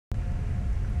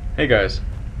Hey guys,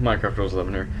 Minecraft Rose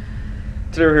 11 here.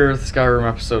 Today we're here with Skyrim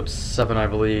episode 7, I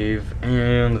believe,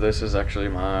 and this is actually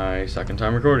my second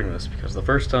time recording this, because the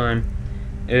first time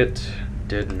it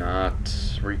did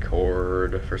not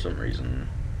record for some reason.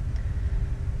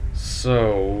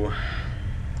 So,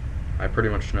 I pretty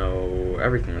much know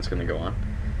everything that's going to go on,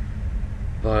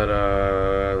 but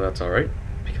that's alright,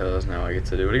 because now I get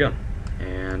to do it again,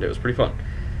 and it was pretty fun.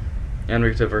 And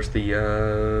we get to verse the,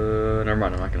 never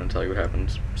mind, I'm not going to tell you what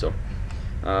happens. So,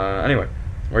 anyway,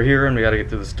 we're here and we got to get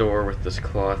through this door with this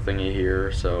claw thingy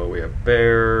here. So we have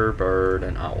bear, bird,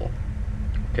 and owl.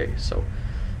 Okay, so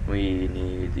we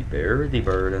need the bear, the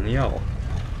bird, and the owl.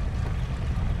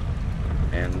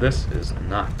 And this is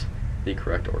not the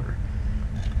correct order.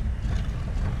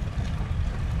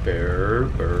 Bear,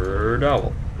 bird,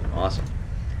 owl. Awesome.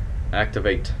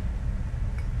 Activate.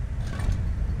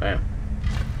 Bam.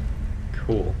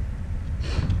 Cool.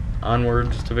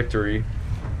 Onwards to victory.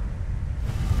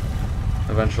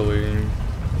 Eventually,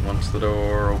 once the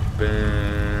door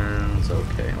opens.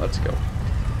 Okay, let's go.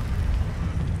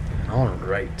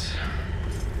 Alright.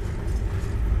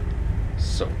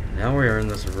 So, now we are in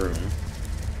this room.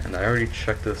 And I already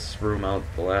checked this room out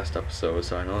the last episode,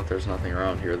 so I know that there's nothing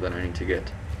around here that I need to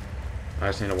get. I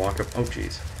just need to walk up. Oh,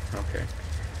 jeez. Okay.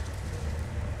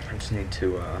 I just need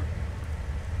to,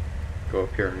 go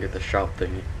up here and get the shout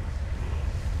thingy.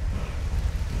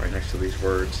 Right next to these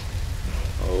words.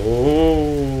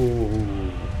 Oh!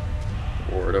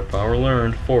 Word of power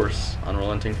learned. Force.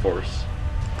 Unrelenting force.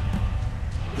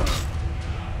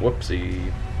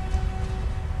 Whoopsie.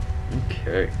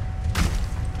 Okay.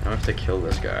 Now I have to kill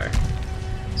this guy.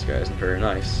 This guy isn't very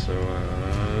nice,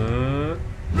 so,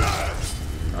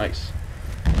 nice.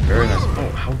 Very nice. Oh,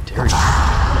 how dare you.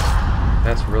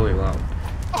 That's really loud.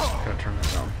 Gotta turn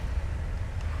that down.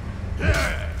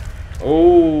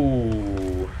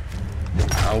 Oh!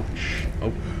 Ouch.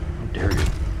 Oh, how dare you.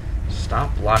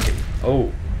 Stop blocking.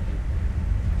 Oh.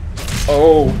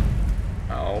 Oh!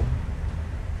 Ow.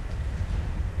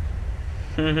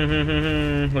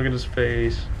 Look at his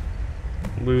face.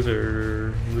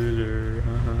 Loser. Loser.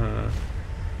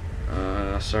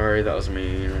 Sorry, that was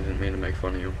mean. I didn't mean to make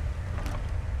fun of you.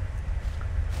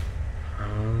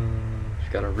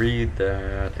 Just gotta read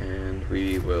that, and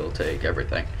we will take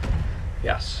everything.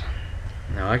 Yes.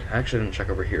 Now, I actually didn't check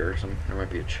over here, so there might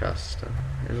be a chest.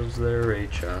 Is there a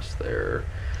chest? There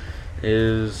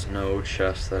is no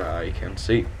chest that I can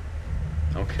see.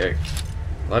 Okay,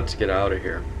 let's get out of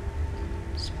here.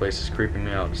 This place is creeping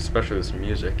me out, especially this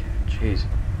music. Jeez.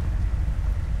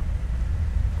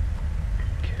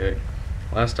 Okay,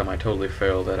 last time I totally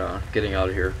failed at getting out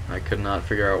of here. I could not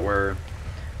figure out where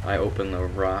I opened the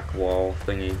rock wall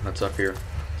thingy that's up here.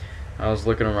 I was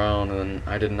looking around and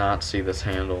I did not see this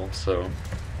handle, so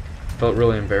I felt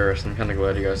really embarrassed. I'm kind of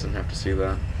glad you guys didn't have to see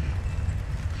that.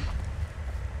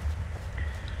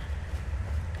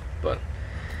 But,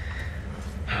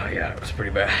 oh yeah, it was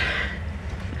pretty bad.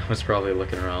 I was probably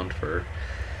looking around for,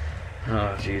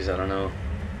 oh geez, I don't know,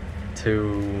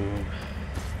 two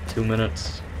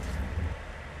minutes.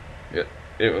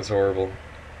 It was horrible.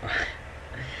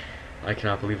 I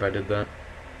cannot believe I did that.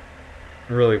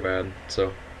 Really bad,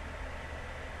 so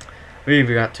we've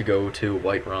got to go to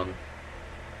Whiterun.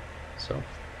 So,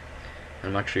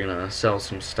 I'm actually gonna sell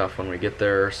some stuff when we get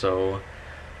there, so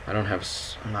I'm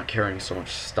not carrying so much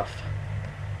stuff.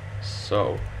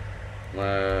 So,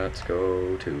 let's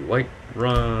go to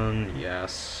Whiterun,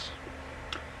 yes.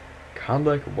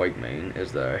 Godlike Whitemane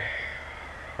is the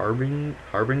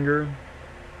harbinger,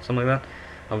 something like that,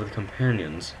 of the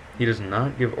companions. He does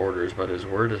not give orders, but his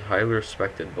word is highly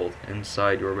respected both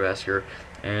inside your basket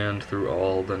and through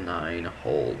all the 9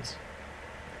 holds.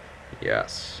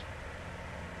 Yes.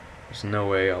 There's no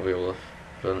way I'll be able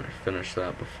to finish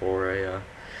that before I,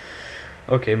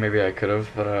 okay, maybe I could have,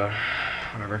 but,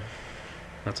 whatever.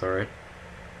 That's alright.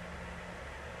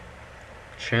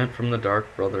 Chant from the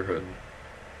Dark Brotherhood.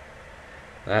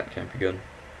 That can't be good.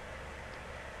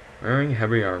 Wearing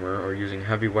heavy armor or using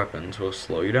heavy weapons will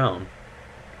slow you down.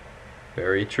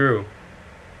 Very true.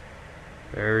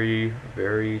 Very,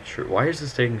 very true. Why is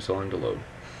this taking so long to load?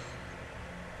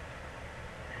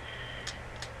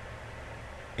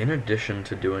 In addition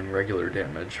to doing regular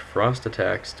damage, frost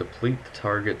attacks deplete the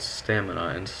target's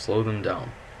stamina and slow them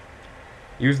down.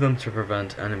 Use them to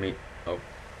prevent enemy... Oh.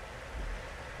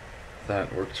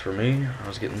 That works for me. I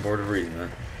was getting bored of reading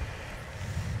that.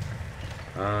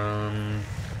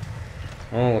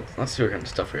 Well, let's see what kind of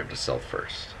stuff we have to sell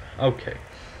first. Okay.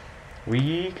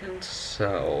 We can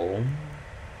sell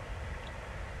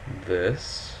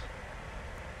this.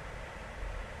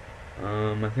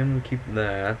 I think I'm gonna keep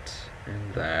that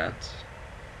and that.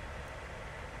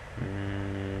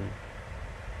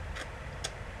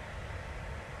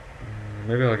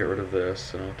 Maybe I'll get rid of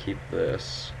this and I'll keep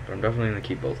this, but I'm definitely gonna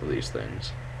keep both of these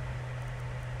things.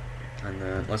 And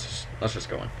then let's just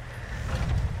go in.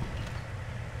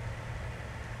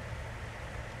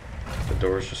 The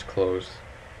door's just closed.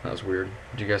 That was weird.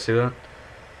 Did you guys see that?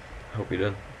 I hope you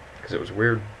did, because it was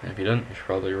weird. And if you didn't, you should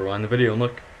probably rewind the video and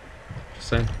look. Just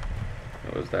saying.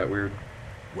 It was that weird.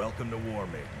 Welcome to War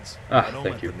Maidens. Thank you. Don't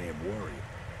let the name worry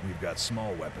you. We've got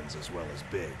small weapons as well as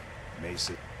big.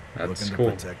 Mason, That's looking cool.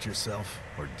 to protect yourself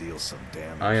or deal some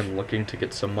damage? I am looking to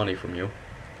get some money from you.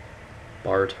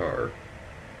 Bartar.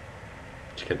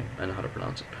 Just kidding. I know how to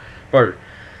pronounce it. Barter.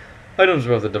 Items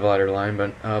above the divider line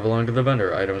belong to the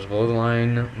vendor. Items below the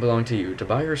line belong to you. To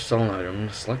buy or sell an item,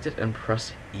 select it and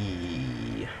press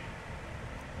E.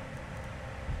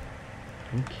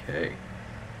 Okay.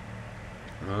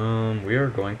 We are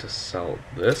going to sell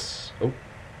this. Oh.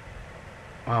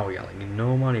 Wow, we got like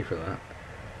no money for that.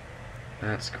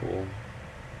 That's cool.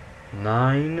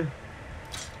 9.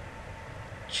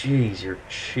 Jeez, you're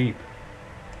cheap.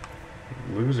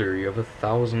 Loser, you have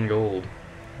 1,000 gold.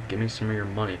 Give me some of your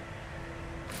money.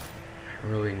 I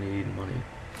really need money.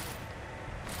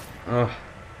 Ugh.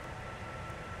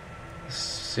 This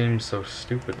seems so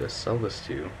stupid to sell this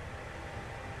to you.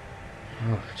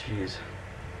 Oh, jeez.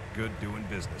 Good doing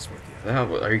business with you.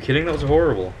 Are you kidding? That was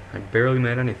horrible. I barely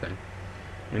made anything.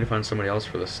 I need to find somebody else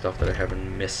for this stuff that I have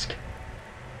in Misk.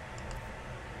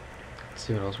 Let's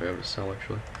see what else we have to sell,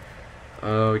 actually.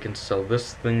 We can sell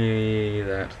this thingy,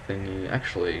 that thingy.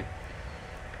 Actually,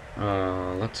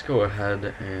 let's go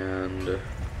ahead and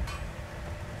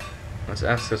let's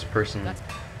ask this person.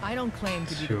 I don't claim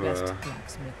to be the best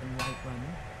blacksmith in Whiterun.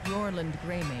 Yorland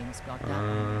Greymane's got that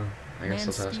one. I guess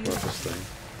let's ask about this thing.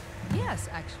 Yes,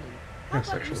 actually. How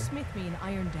about you smith me an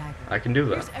iron dagger? I can do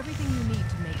that. Here's everything you need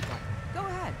to make one. Go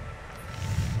ahead.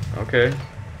 Okay.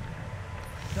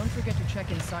 Don't forget to check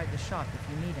inside the shop if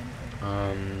you need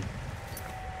anything.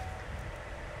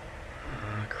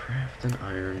 Craft an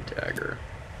iron dagger.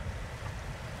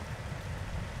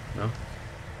 No?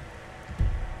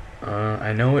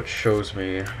 I know it shows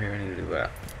me. Maybe I need to do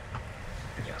that.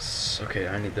 Yes. Okay,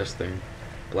 I need this thing.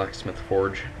 Blacksmith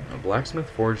forge. A blacksmith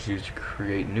forge is used to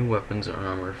create new weapons and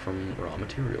armor from raw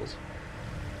materials.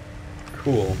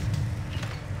 Cool.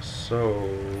 So,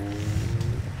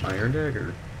 iron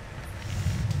dagger.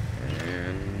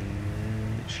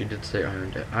 And she did say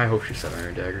iron dagger. I hope she said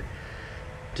iron dagger.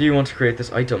 Do you want to create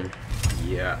this item?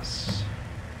 Yes.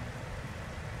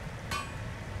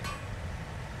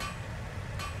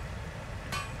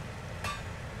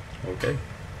 Okay.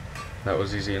 That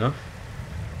was easy enough.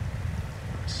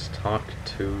 Let's talk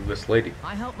to this lady.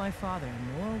 I help my father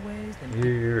in more ways than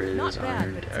Here is not bad,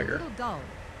 iron but it's a dagger. little dull.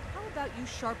 How about you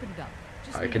sharpen it up?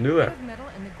 Just I need can a do bit that. of metal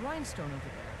and the grindstone over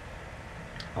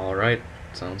there. All right.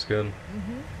 Sounds good.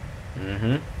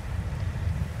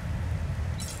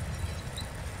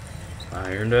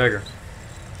 Iron dagger.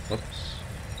 Whoops.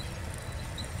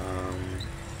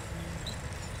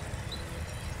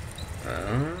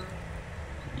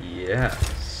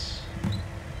 Yes.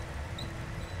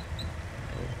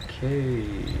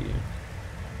 Okay.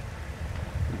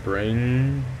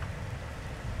 Bring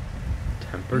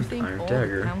tempered iron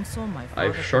dagger.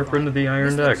 I've sharpened the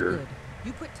iron dagger. Good.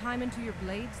 You put time into your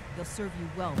blades, they'll serve you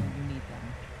well when you need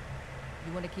them.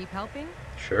 You want to keep helping?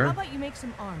 Sure. How about you make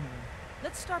some armor?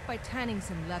 Let's start by tanning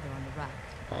some leather on the rack.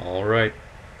 All right.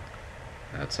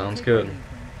 That sounds good.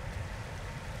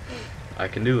 I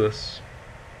can do this.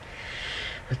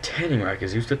 A tanning rack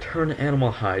is used to turn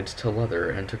animal hides to leather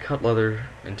and to cut leather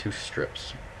into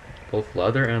strips. Both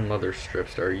leather and leather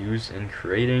strips are used in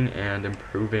creating and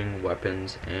improving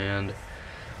weapons and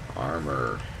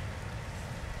armor.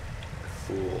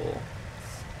 Cool.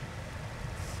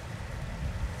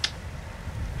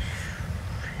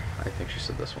 I think she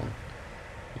said this one.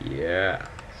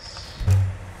 Yes.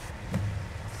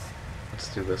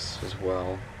 Let's do this as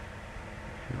well.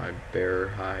 My bear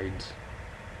hides.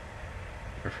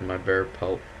 Or for my bear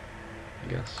pelt,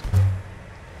 I guess.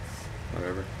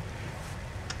 Whatever.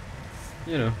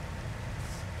 You know.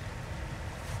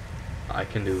 I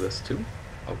can do this too.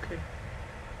 Okay.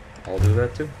 I'll do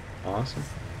that too. Awesome.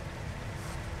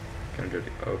 Can I do it?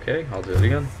 Okay, I'll do it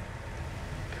again.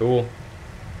 Cool.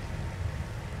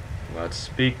 Let's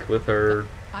speak with her.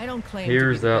 I don't claim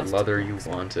Here's to be the that best leather you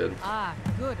blacksmith. wanted. Ah,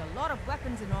 good. A lot of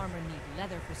weapons and armor need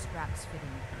leather for straps fitting,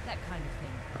 that kind of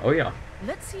thing. Oh yeah.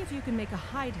 Let's see if you can make a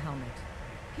hide helmet.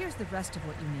 Here's the rest of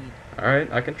what you need.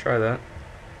 Alright, I can try that.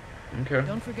 Okay.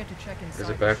 Don't forget to check inside it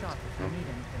the back? shop if you Oh. need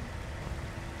anything.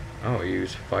 Oh, you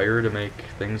use fire to make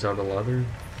things out of leather?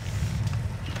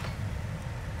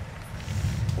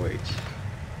 Wait.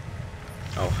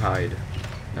 Oh, hide.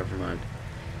 Never mind.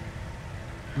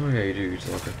 Oh yeah, you do use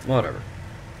the locker. Whatever.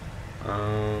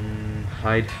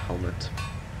 Hide helmet.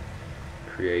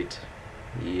 Create.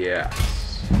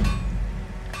 Yes.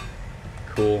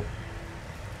 Cool.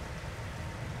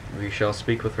 We shall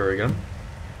speak with her again.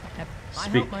 I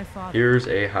Speak. help my father. Here's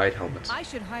a hide helmet. I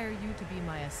should hire you to be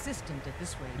my assistant at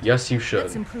this rate. Yes, you should.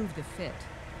 Let's improve the fit.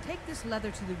 Take this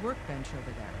leather to the workbench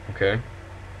over there. Okay.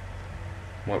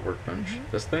 What workbench?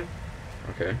 This thing?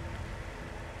 Okay.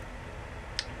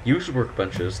 Use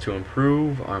workbenches to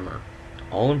improve armor.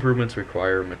 All improvements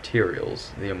require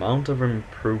materials. The amount of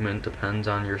improvement depends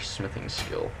on your smithing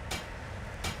skill.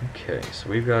 Okay, so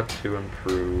we've got to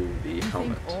improve the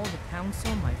helmet. You think all the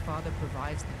counsel my father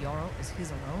provides the Jarl is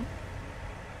his alone?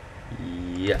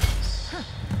 Yes. Huh.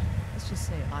 Let's just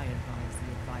say I advise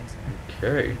the advisor.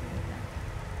 Okay.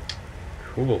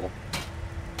 Cool.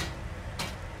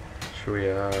 Should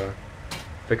we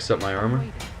fix up my armor?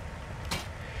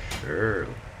 Sure.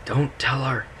 Don't tell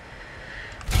her.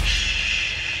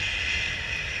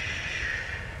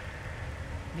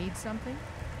 Need something?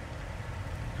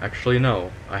 Actually,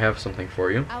 no. I have something for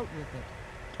you. Out with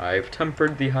it. I've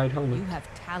tempered the hide helmet. You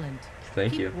have talent.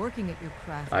 Thank Keep you. working at your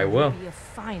craft. I and will. You'll be a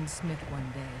fine smith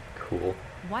one day. Cool.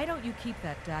 Why don't you keep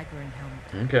that dagger and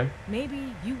helmet? Okay.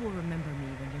 Maybe you will remember me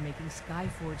when you're making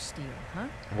Skyforged steel, huh?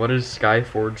 What is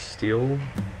Skyforged steel?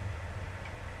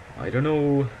 I don't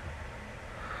know.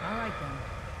 All right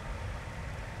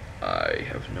then. I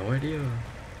have no idea.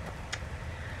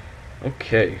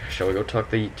 Okay, shall we go talk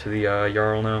to the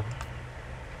Jarl now?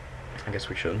 I guess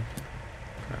we should.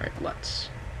 Alright, let's.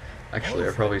 Actually,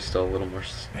 I probably still a little more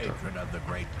stuff. Patron of the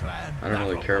great clan. I don't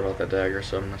really care about that dagger,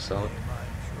 so I'm gonna sell it.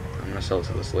 I'm gonna sell it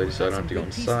to this lady so I don't have to go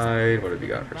inside. What have you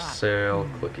got for sale?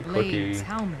 Clicky Blades, clicky.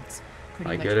 helmets.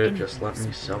 I get it, just let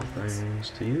me sell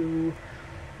things to you.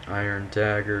 Iron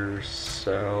dagger,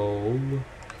 sell.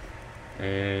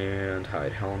 And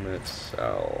hide helmet,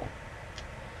 sell.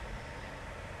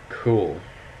 Cool.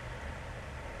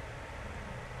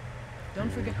 Don't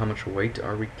forget. How much weight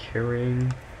are we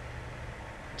carrying?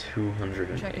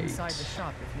 208. Check inside the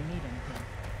shop if you need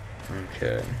anything.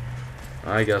 Okay.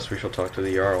 I guess we shall talk to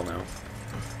the Jarl now.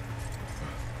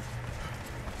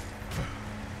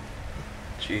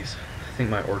 Jeez, I think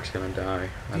my orc's gonna die.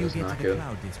 That is not good.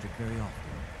 Cloud District very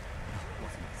often?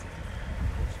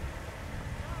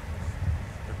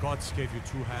 The gods gave you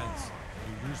two hands.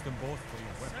 You use them both for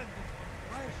your weapon.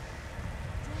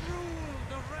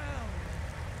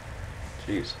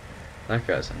 Jeez, that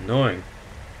guy's annoying.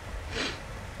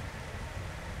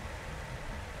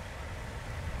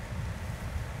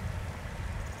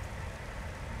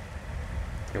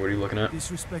 Hey, what are you looking at?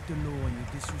 Disrespect the law and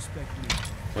you disrespect me.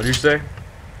 What did you say?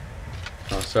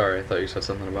 Oh, sorry, I thought you said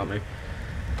something about me.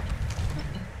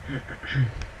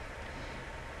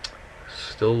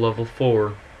 Still level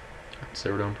 4. I'd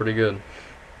say we're doing pretty good.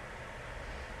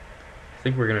 I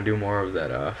think we're gonna do more of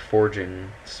that forging,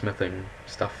 smithing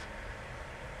stuff,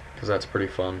 because that's pretty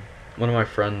fun. One of my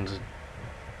friends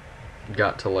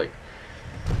got to like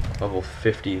level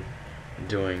 50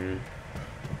 doing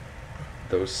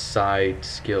those side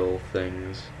skill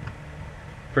things.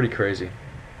 Pretty crazy.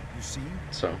 You see?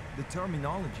 So The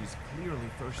terminology is clearly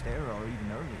First Era or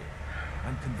even earlier.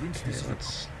 I'm convinced okay, this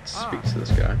let's is... speak to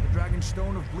this guy. The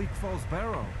Dragonstone of Bleak Falls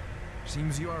Barrow.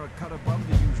 Seems you are a cut above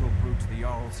the usual brutes the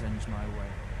Jarl sends my way.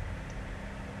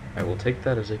 I will take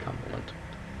that as a compliment.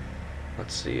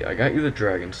 Let's see, I got you the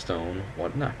Dragonstone.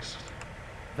 What next?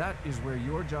 That is where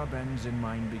your job ends and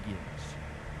mine begins.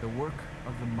 The work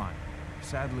of the mine,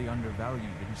 sadly undervalued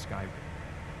in Skyrim.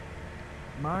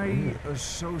 My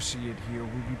associate here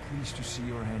will be pleased to see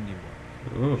your handiwork.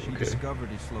 Oh, She okay.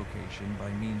 discovered its location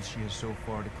by means she has so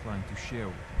far declined to share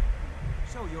with me.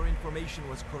 So your information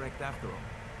was correct after all.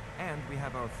 And we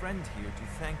have our friend here to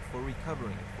thank for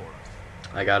recovering it for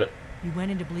us. I got it. You went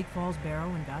into Bleak Falls Barrow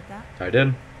and got that? I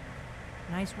did.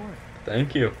 Nice work.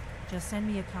 Thank you. Just send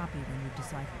me a copy when you've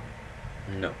deciphered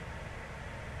it. No.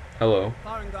 Hello.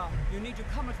 Farengar, you need to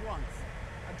come at once.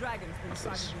 A dragon's been What's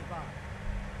this? sighted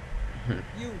nearby.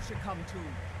 You should come too.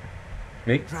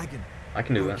 Me? Dragon, I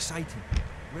can do how that. exciting.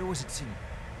 Where was it seen?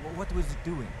 What was it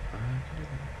doing?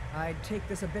 I'd take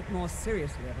this a bit more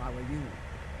seriously if I were you.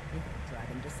 If the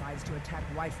dragon decides to attack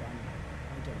Whiterun,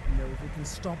 I don't know if we can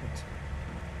stop it.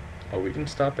 Oh, we can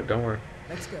stop it, don't worry.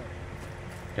 Let's go.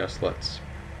 Yes, let's.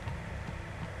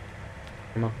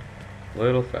 Come on. A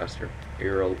little faster.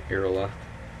 Ear left.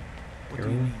 What do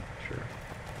you need? Sure.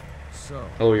 So,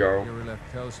 Hello, Jarl. Yurilev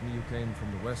tells me you came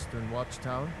from the Western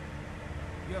Watchtower?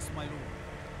 Yes, my lord.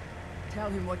 Tell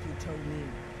him what you told me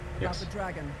about Yes. the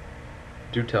dragon.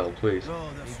 Do tell, please. Be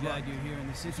glad you're here in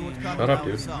the city. Shut up,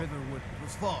 dude.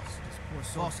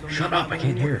 Shut up, I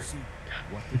can't hear.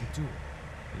 What did it do?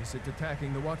 Is it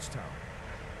attacking the watchtower?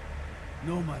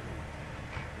 No, my lord.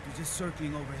 It was just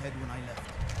circling overhead when I left.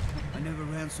 I never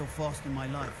ran so fast in my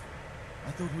life.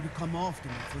 I thought it would come after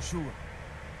me for sure.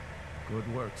 Good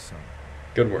work, son.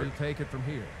 Good work. We'll take it from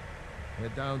here.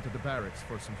 Head down to the barracks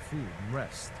for some food and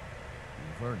rest.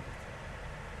 You've earned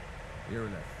it.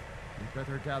 Ireleth, you'd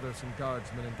better gather some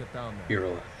guardsmen and get down there.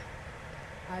 Ireleth.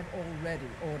 I've already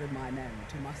ordered my men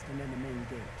to muster near the main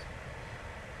gate.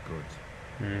 Good.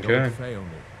 Okay. Don't fail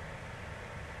me.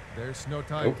 There's no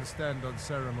time to stand on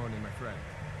ceremony, my friend.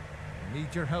 I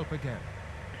need your help again.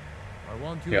 I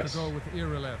want you to go with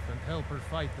Ireleth and help her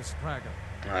fight this dragon.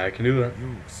 I can do that.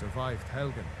 You survived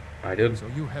Helgen. I did. So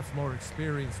you have more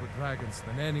experience with dragons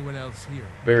than anyone else here.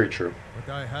 Very true. But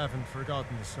I haven't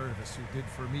forgotten the service you did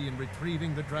for me in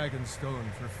retrieving the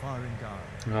Dragonstone for Farengar.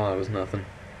 Oh, that was nothing.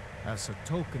 As a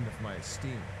token of my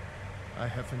esteem, I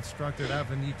have instructed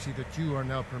Avenici that you are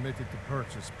now permitted to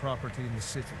purchase property in the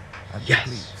city. And Yes.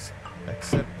 please,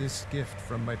 accept this gift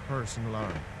from my personal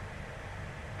army.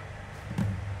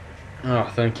 Oh,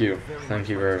 thank you. Thank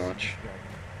you very much.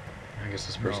 I guess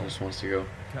this person just wants to go. I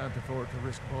can't afford to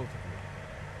risk both of you.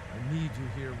 I need you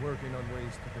here working on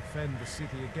ways to defend the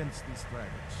city against these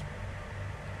dragons.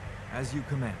 As you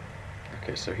command.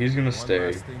 Okay, so he's gonna One stay.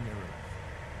 last thing,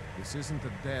 Ireleth. This isn't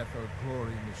a death or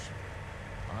glory mission.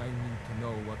 I need to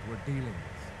know what we're dealing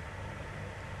with.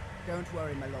 Don't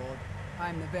worry, my lord.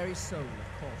 I'm the very soul of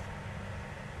caution.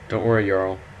 Don't worry,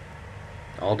 Jarl.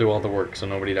 I'll do all the work so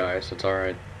nobody dies. It's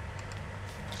alright.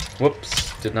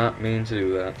 Whoops. Did not mean to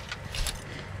do that.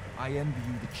 I envy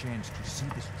you the chance to see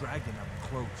this dragon up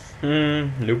close.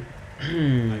 Nope.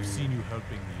 I've seen you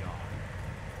helping the Jarl.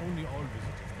 Only all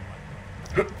visitors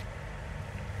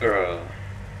to Whiterun.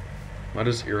 Why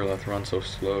does Ireleth run so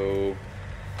slow?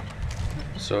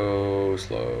 So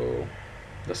slow.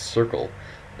 The Circle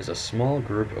is a small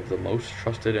group of the most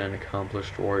trusted and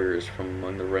accomplished warriors from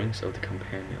among the ranks of the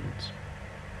companions.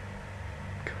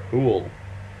 Cool.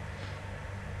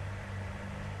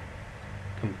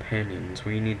 Companions,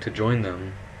 we need to join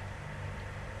them.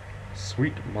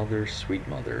 Sweet mother,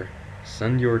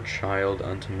 send your child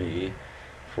unto me,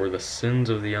 for the sins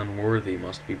of the unworthy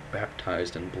must be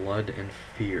baptized in blood and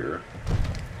fear.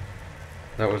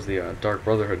 That was the Dark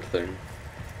Brotherhood thing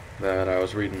that I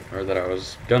was reading, or that I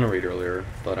was gonna read earlier,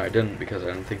 but I didn't because I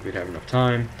didn't think we'd have enough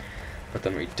time. But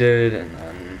then we did, and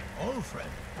then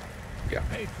yeah.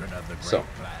 So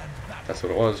that's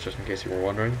what it was, just in case you were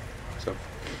wondering. So.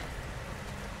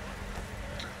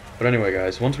 But anyway,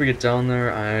 guys, once we get down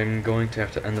there, I'm going to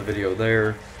have to end the video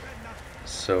there.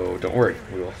 So don't worry,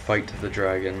 we will fight the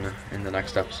dragon in the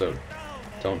next episode.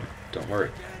 Don't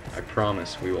worry. I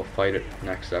promise we will fight it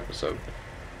next episode.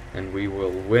 And we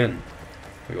will win.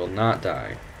 We will not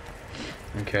die.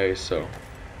 Okay, so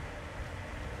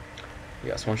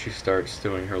yes, once she starts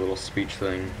doing her little speech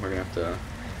thing, we're gonna have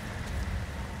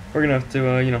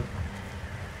to you know,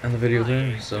 end the video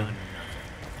there. So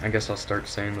I guess I'll start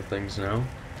saying the things now.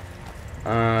 I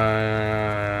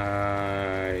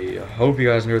hope you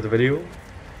guys enjoyed the video,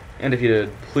 and if you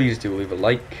did, please do leave a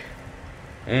like,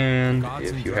 and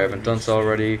if you haven't done so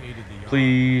already,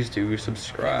 please do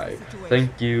subscribe.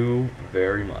 Thank you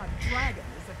very much. A dragon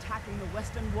is attacking the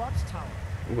western watchtower.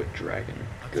 Ooh, a dragon.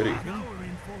 Goody.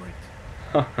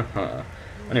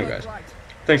 Anyway, guys,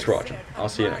 thanks for watching. I'll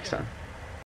see you next time.